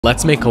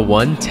Let's make a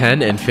 $1,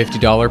 $10, and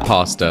 $50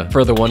 pasta.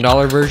 For the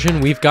 $1 version,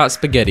 we've got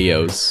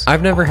SpaghettiOs.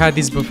 I've never had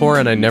these before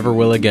and I never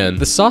will again.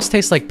 The sauce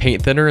tastes like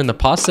paint thinner and the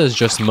pasta is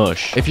just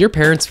mush. If your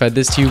parents fed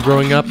this to you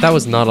growing up, that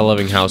was not a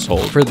loving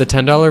household. For the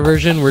 $10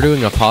 version, we're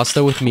doing a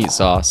pasta with meat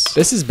sauce.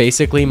 This is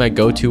basically my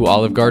go-to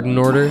Olive Garden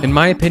order. In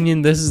my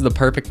opinion, this is the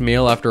perfect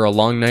meal after a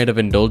long night of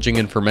indulging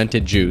in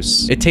fermented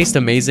juice. It tastes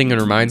amazing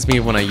and reminds me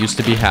of when I used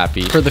to be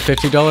happy. For the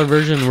 $50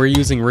 version, we're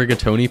using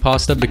rigatoni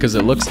pasta because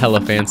it looks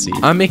hella fancy.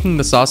 I'm making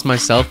the sauce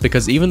myself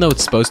because even though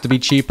it's supposed to be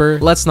cheaper,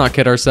 let's not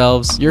kid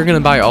ourselves. You're gonna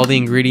buy all the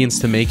ingredients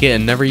to make it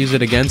and never use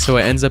it again, so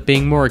it ends up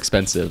being more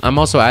expensive. I'm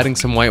also adding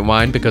some white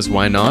wine because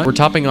why not? We're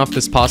topping off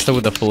this pasta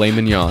with a filet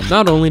mignon.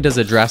 Not only does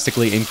it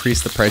drastically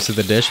increase the price of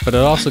the dish, but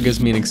it also gives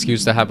me an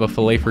excuse to have a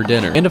filet for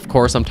dinner. And of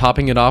course, I'm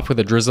topping it off with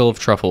a drizzle of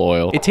truffle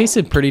oil. It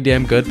tasted pretty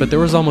damn good, but there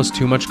was almost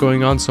too much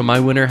going on, so my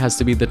winner has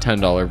to be the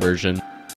 $10 version.